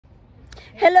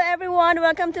Hello everyone,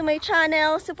 welcome to my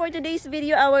channel. So for today's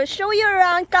video, I will show you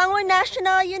around Kangwon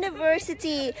National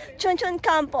University, Chuncheon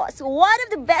campus, one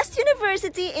of the best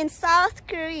university in South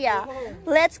Korea.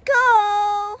 Let's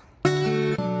go!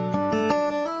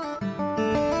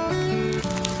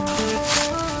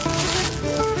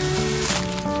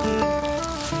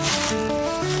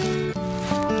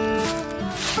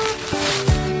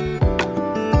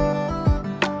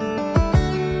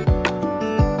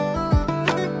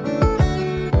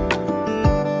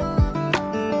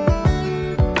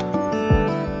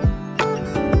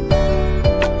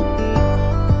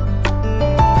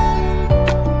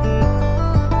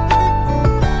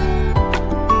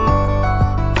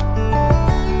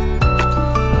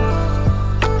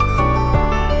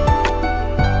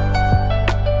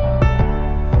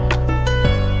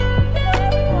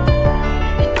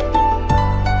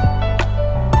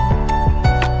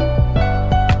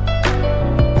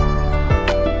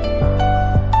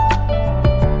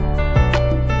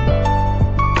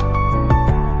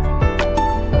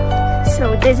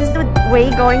 This is the way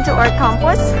going to our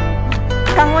campus,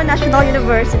 Kangwon National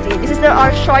University. This is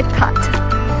our shortcut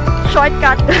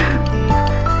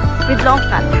with long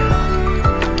cut.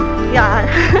 Yeah.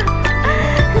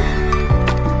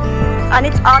 And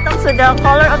it's autumn, so the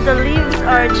color of the leaves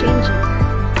are changing.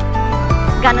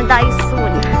 Gonna die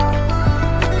soon.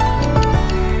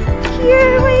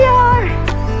 Here we are.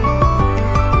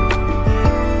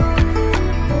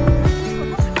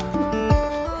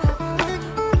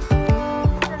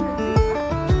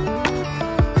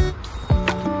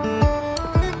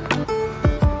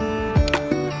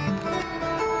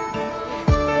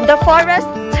 The forest,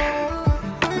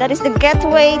 that is the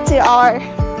gateway to our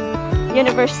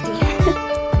university.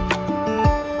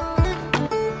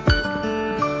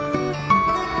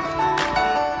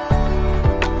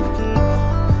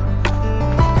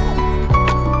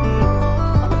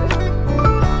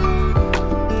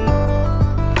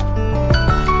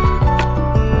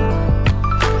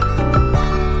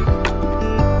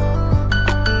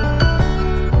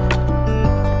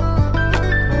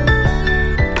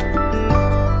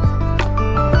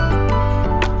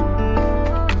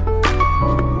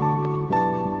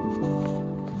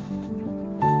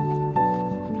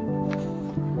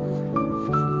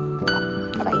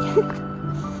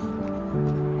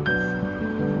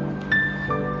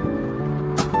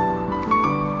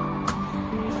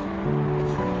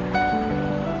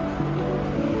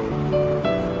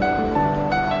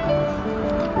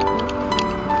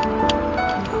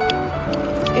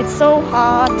 It's so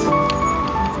hot.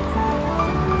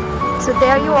 So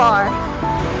there you are,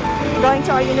 going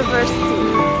to our university,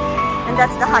 and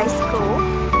that's the high school.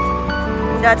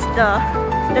 And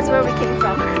that's where we came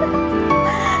from.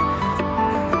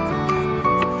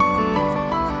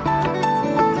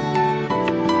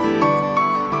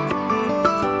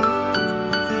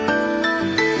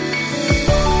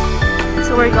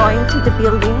 So we're going to the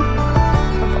building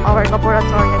of our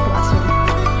laboratory and classroom.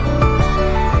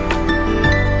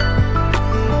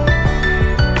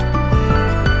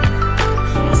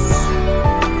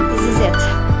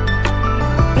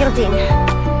 Building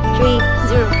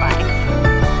 305.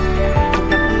 We're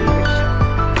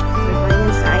going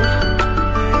inside.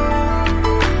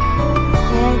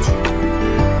 And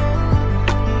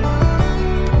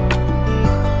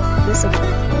beautiful.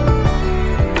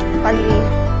 Pali.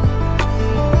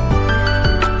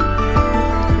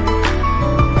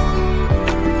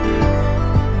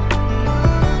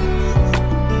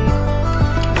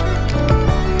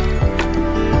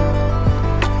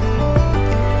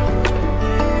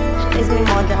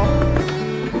 Model.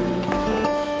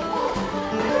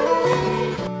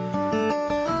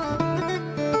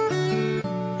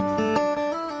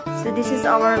 So this is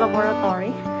our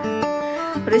laboratory,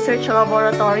 research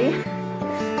laboratory,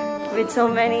 with so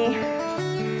many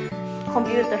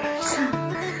computers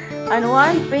and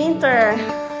one printer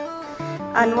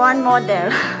and one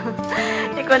model,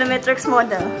 econometrics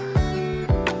model.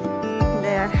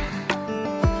 There.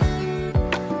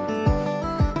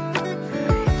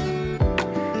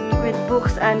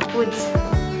 Books and foods.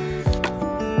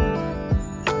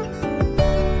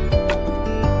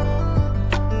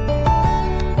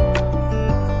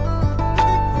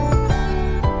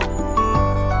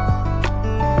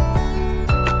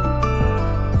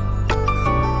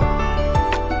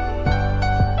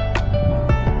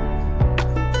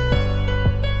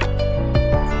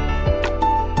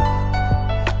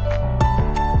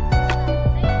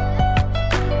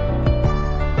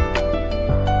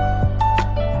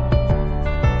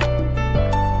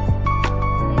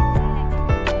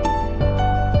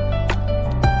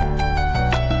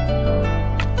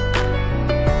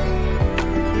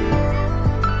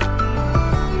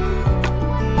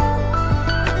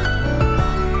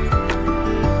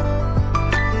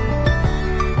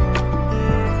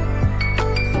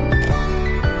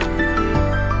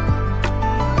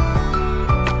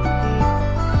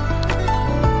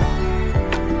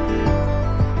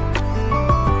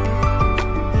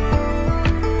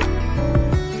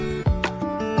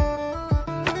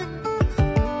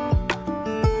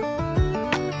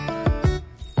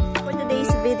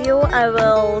 I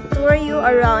will tour you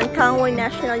around Kangwon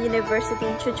National University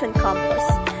Chuncheon campus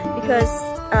because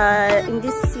in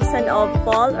this season of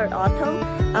fall or autumn,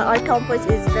 our campus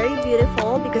is very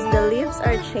beautiful because the leaves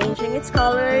are changing its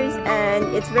colors and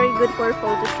it's very good for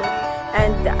photo shoot.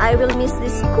 And I will miss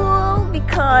this school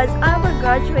because I will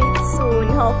graduate soon,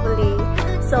 hopefully.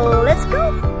 So let's go!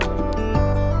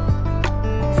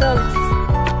 So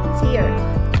it's here,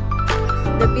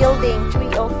 the building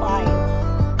 305,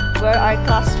 where our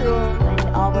classroom and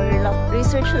our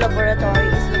research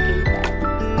laboratory is located.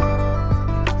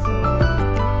 So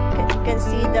you can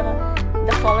see the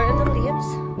color of the leaves.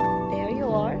 There you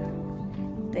are.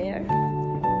 There.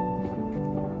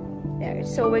 There.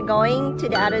 So we're going to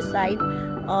the other side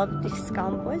of this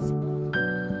campus.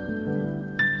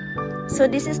 So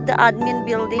this is the admin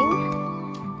building,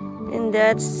 and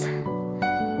that's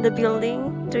the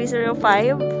building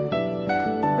 305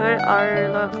 where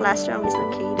our classroom is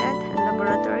located and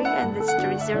laboratory, and it's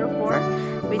 304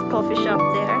 with coffee shop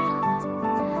there.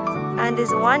 And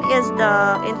this one is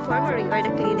the infirmary or the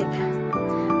clinic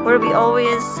where we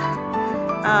always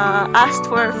asked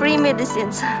for free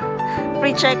medicines,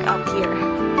 free checkup here.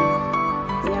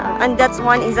 Yeah, and that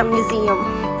one is a museum.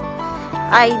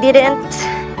 I didn't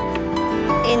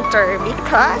enter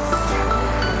because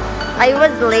I was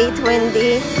late when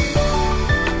they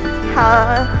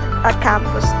had a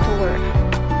campus tour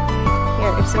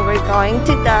here. So we're going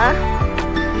to the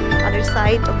other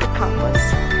side of the campus.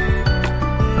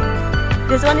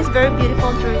 This one is very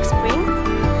beautiful during spring.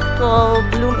 It will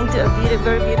bloom into a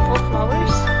very beautiful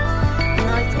flowers.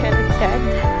 Now it's kind of dead.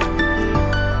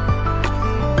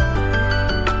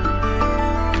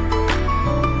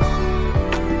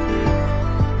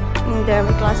 And there,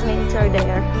 my classmates are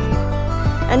there.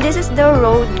 And this is the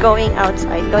road going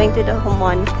outside, going to the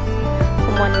Humon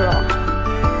Raw.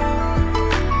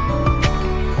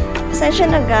 Pasensya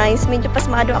na guys, medyo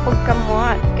pasmado ako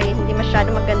kamot, kaya hindi masyado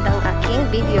maganda ang aking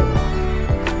video.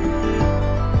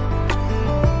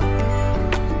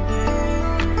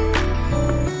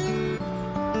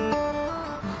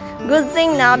 Good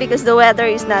thing now because the weather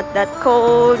is not that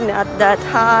cold, not that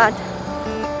hot.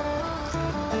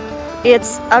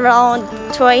 It's around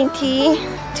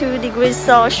 22 degrees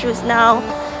Celsius now,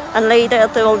 and later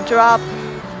it will drop.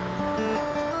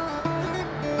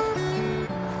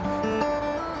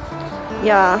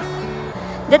 Yeah,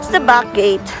 that's the back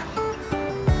gate.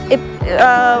 If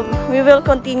we will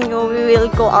continue, we will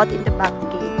go out in the back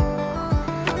gate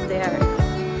there,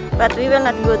 but we will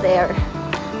not go there.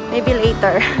 Maybe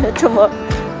later, tomorrow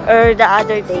or the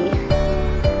other day.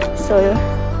 So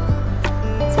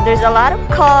there's a lot of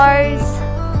cars,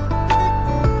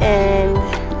 and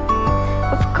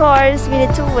of course we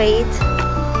need to wait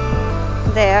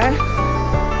there.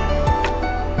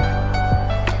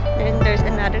 Then there's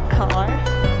another car.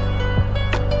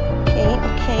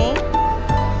 Okay.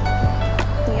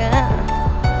 Yeah.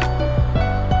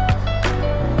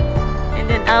 And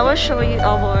then I will show you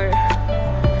our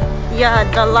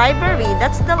the library.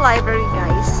 That's the library,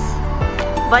 guys.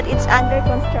 But it's under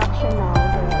construction now.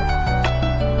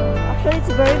 Actually, it's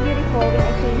very beautiful. When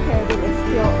I came here, but it's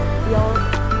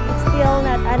still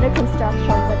not under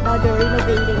construction. But now they're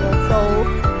renovating it, so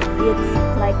it's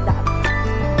like that.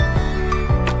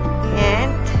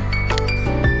 And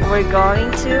we're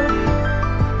going to.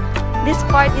 This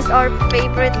part is our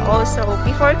favorite also.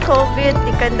 Before COVID,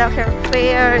 they conduct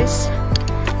fairs,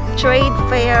 trade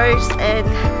fairs, and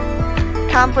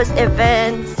campus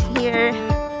events here.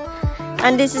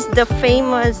 And this is the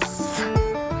famous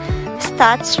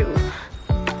statue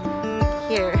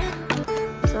here.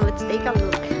 So let's take a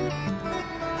look.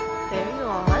 There you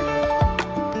are.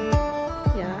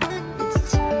 Yeah,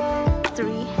 it's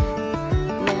 3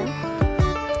 men.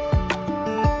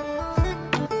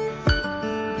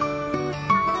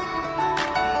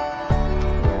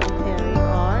 Yeah, there you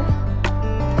are.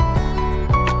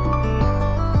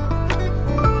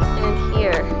 And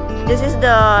here, this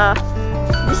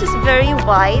is very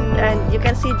wide, and you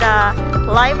can see the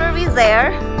library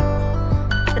there.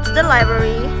 That's the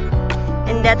library,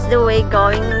 and that's the way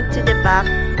going to the back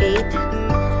gate.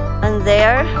 And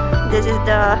there, this is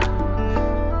the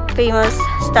famous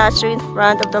statue in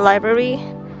front of the library.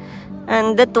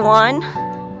 And that one,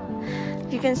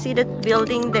 you can see that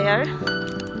building there.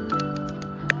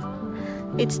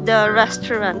 It's the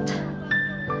restaurant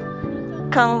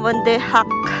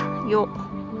Gangwondaehakgil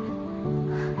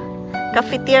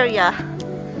cafeteria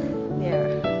there.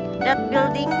 That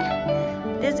building,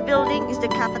 this building is the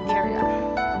cafeteria.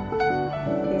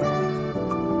 There.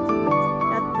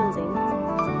 That building.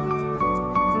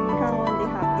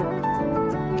 Gangwondaehakgil.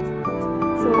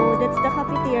 So that's the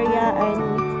cafeteria, and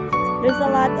there's a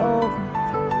lot of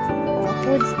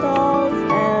food stalls,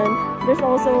 and there's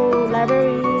also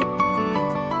library,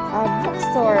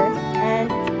 bookstore, and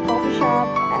coffee shop,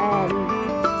 and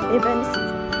even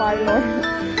parlor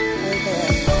are there.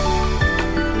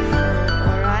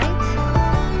 Alright,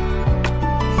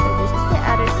 so this is the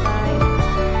other side,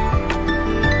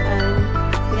 and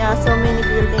yeah, so many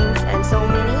buildings and so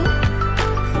many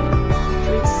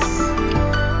trees.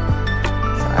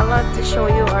 So I love to show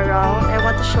you around. I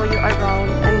want to show you around.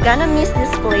 I'm gonna miss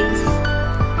this place.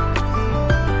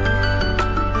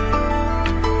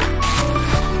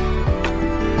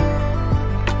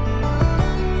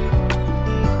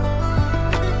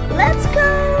 Let's go!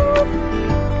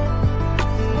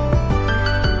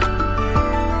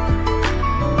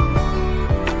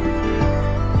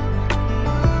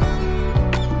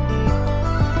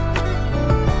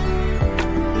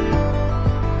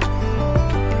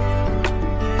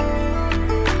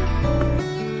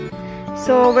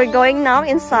 So we're going now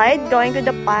inside, going to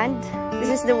the pond. This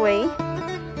is the way.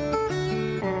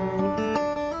 And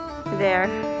there.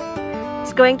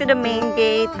 It's going to the main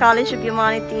gate, College of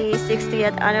Humanities,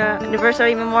 60th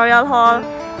Anniversary Memorial Hall,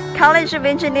 College of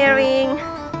Engineering,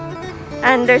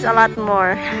 and there's a lot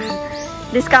more.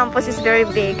 This campus is very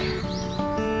big.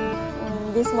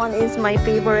 And this one is my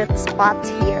favorite spot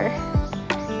here.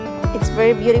 It's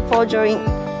very beautiful during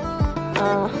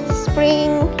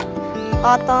spring,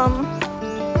 autumn.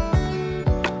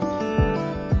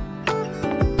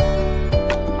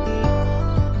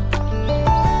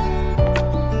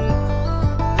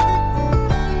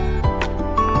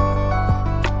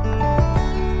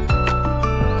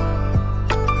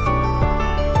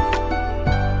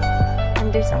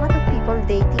 There's a lot of people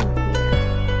dating here.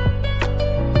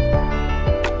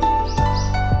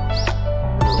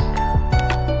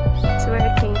 Look, that's where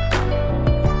I came from.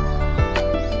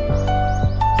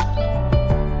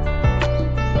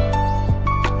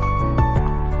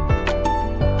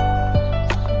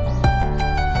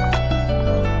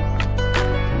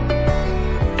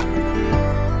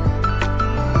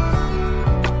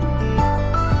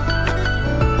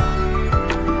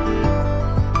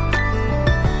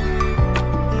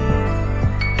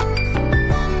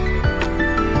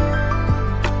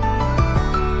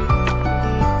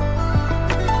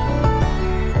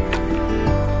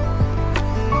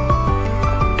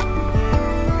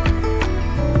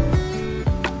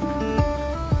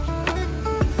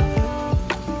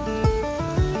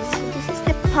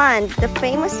 Pond, the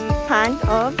famous pond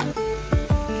of,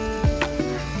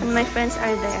 and my friends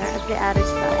are there at the other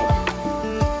side.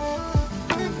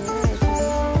 And there it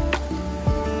is,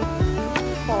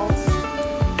 falls.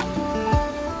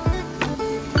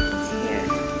 It's here.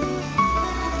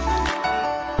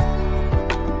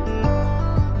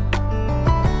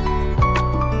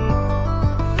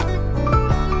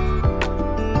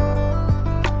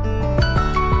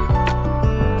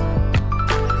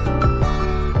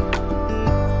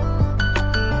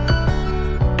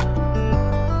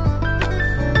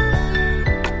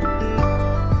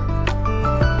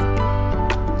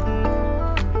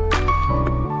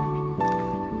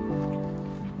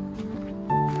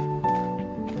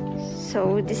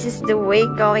 So this is the way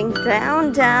going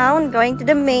down, going to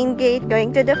the main gate,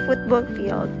 going to the football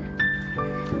field.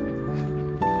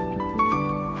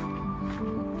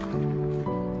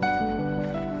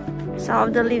 Some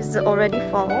of the leaves already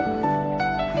fall.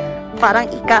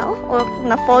 Parang ikaw, o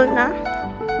na-fall na.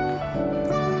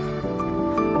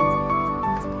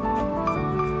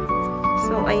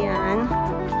 So ayan,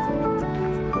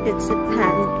 it's a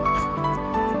pond.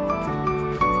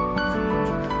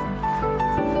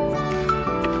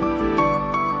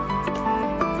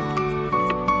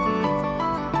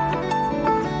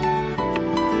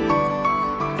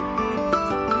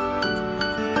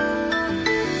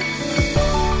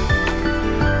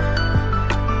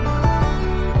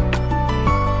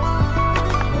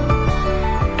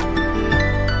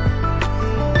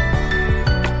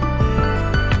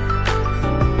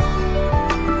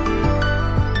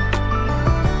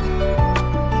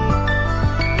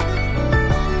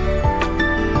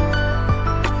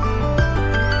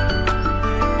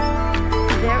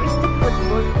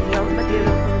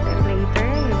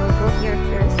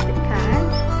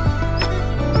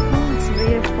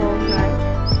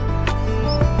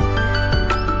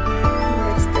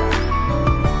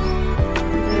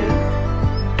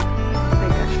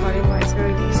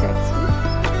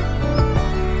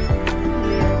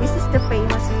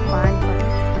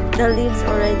 The leaves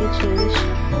already change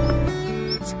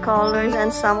its colors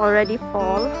and some already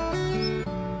fall,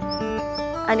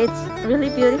 and it's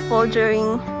really beautiful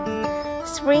during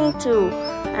spring too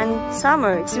and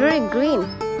summer. It's very green,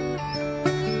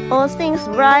 all things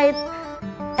bright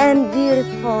and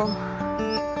beautiful.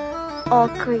 All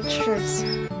creatures,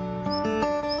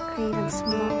 great and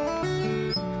small.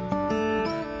 There.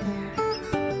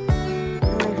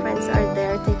 And my friends are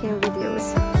there taking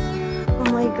videos. Oh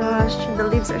my gosh, the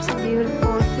leaves are so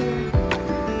beautiful here.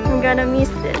 I'm gonna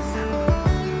miss this.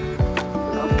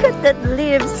 Look at that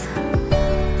leaves.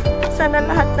 Sana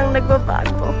lahat ng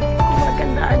nagbabago.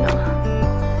 Maganda, ano?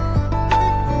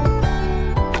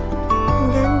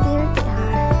 And then there they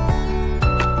are.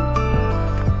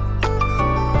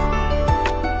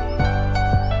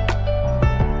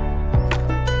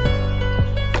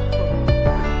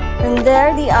 And there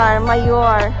they are,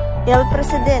 Mayor, El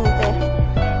Presidente,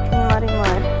 and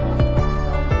Marimar.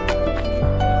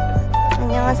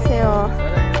 안녕하세요.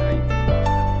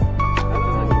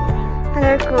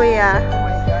 Hello, Kuya.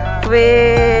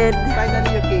 With,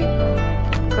 Finally you came.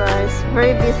 of course,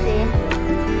 very busy.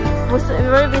 Was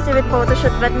very busy with photo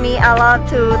shoot, but me, I love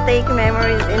to take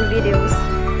memories and videos.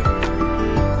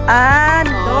 And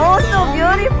oh, so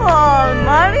beautiful,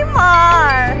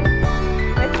 Marimar,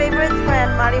 my favorite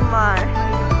friend, Marimar.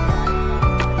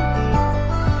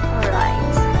 All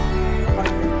right.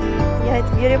 Yeah,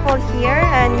 it's beautiful here,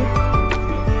 and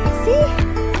see,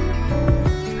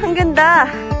 ang ganda.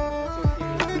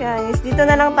 Guys, dito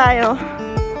na lang tayo.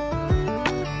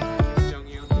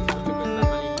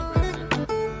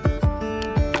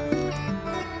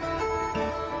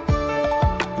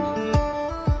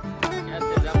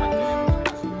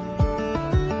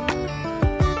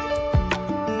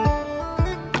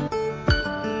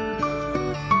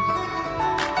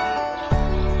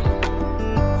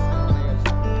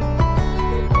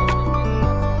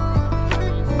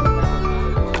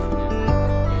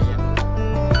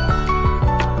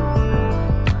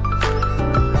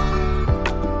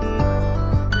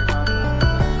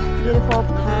 Beautiful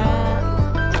path.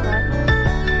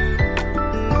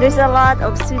 There's a lot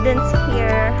of students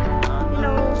here. You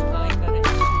know,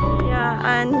 yeah,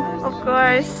 and of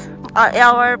course,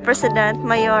 our president,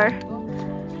 Mayor.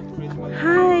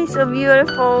 Hi, so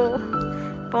beautiful.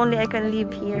 If only I can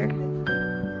live here.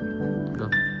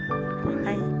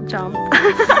 I jump.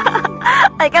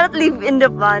 I cannot live in the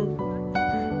pond.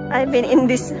 I've been in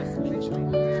this.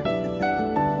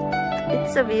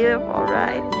 It's so beautiful,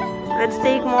 right? Let's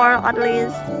take more at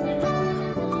least.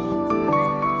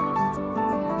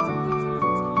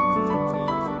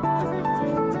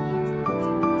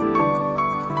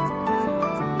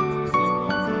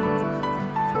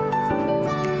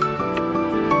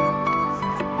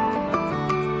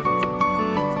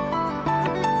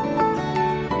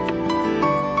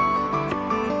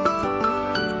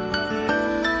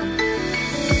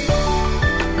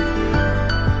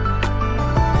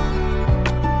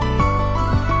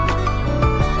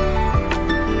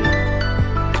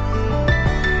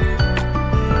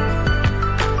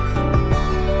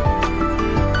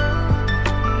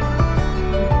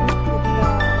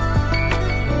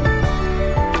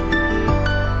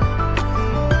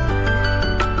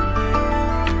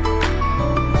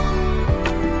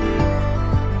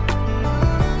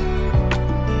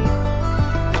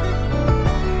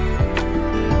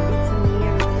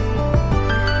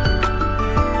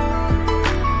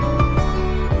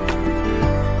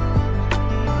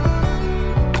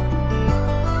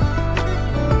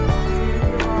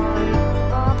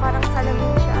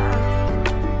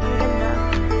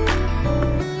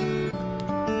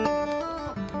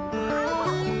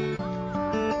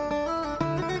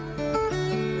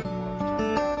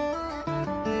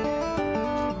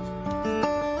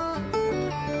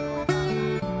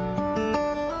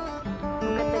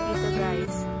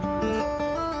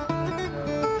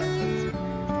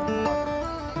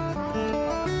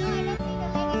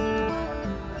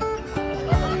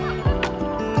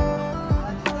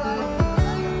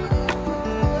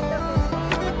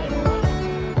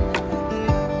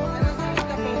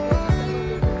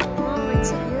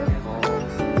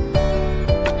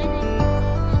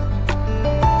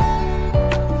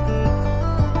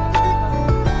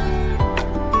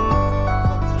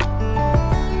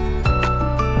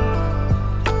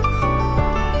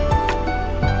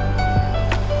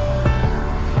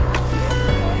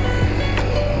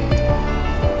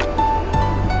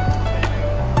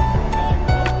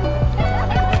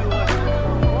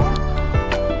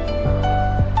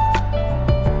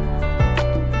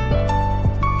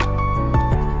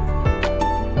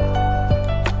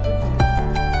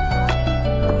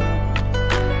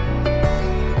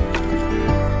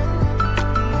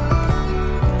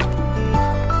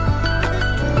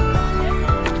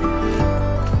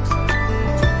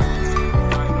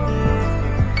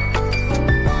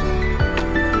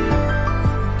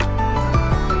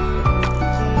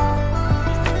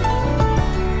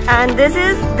 And this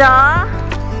is the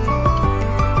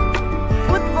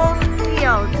football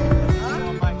field.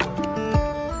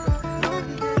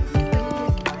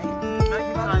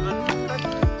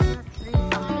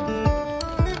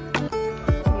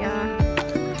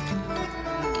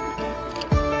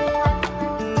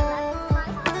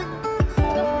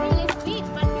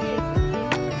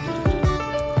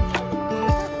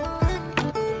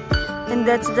 And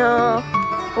that's the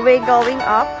way going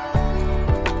up,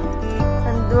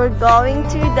 and we're going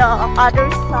to the other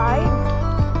side.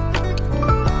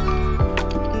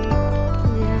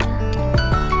 Yeah.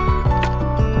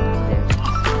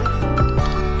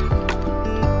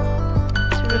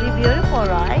 It's really beautiful,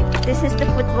 right? This is the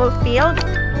football field.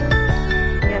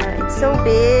 Yeah, it's so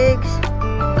big.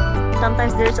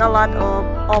 Sometimes there's a lot of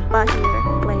oppa here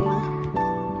playing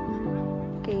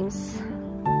games.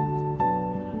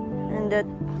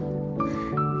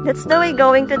 That's the way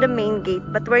going to the main gate,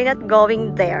 but we're not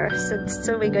going there. So that's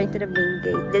the way going to the main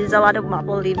gate. There's a lot of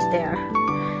maple leaves there,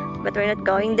 but we're not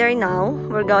going there now.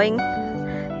 We're going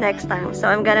next time. So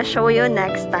I'm gonna show you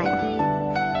next time.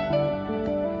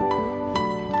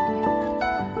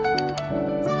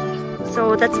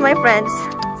 So that's my friends.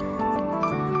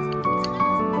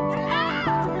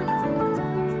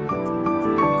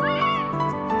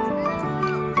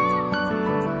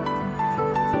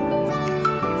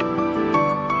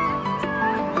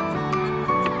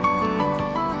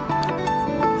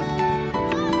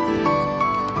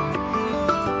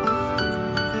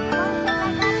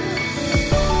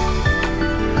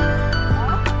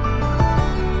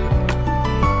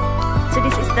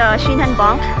 The Shinhan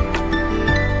Bank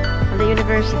of the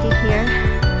university here.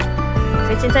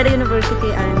 So it's inside the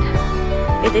university, and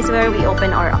it is where we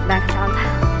open our bank account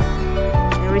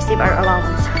and receive our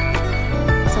allowance.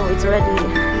 So it's already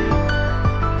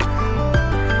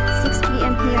 6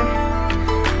 p.m. here,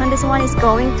 and this one is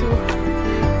going to,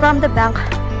 from the bank,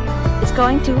 it's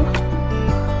going to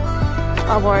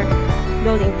our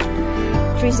building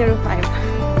 305.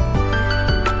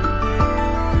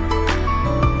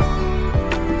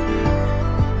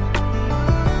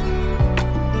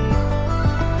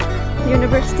 The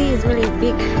university is really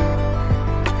big.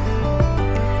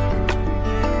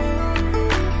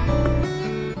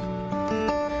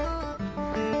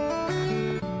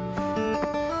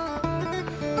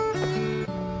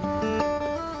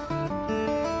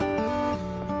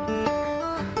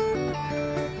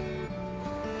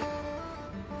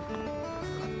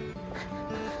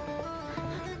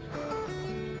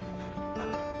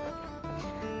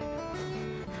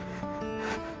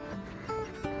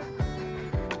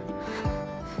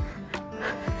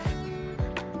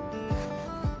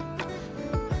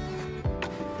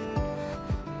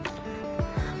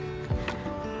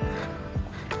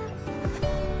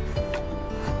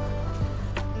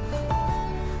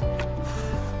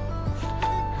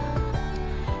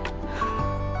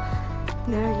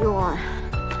 There you are.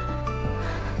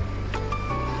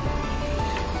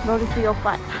 Building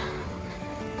 305.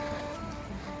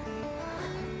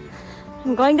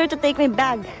 I'm going there to take my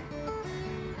bag.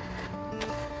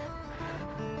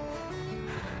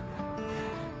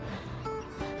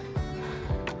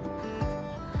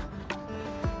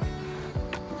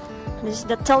 This is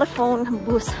the telephone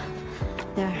booth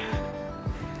there.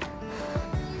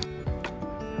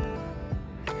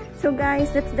 So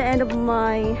guys, that's the end of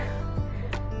my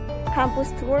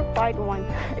campus tour part 1.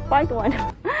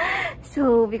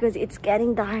 So because it's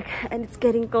getting dark and it's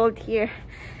getting cold here,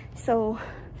 so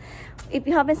if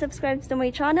you haven't subscribed to my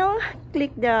channel,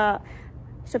 click the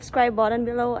subscribe button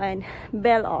below and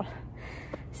bell all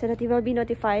so that you will be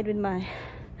notified with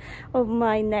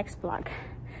my next vlog.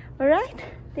 All right,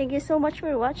 thank you so much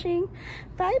for watching.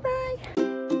 Bye bye.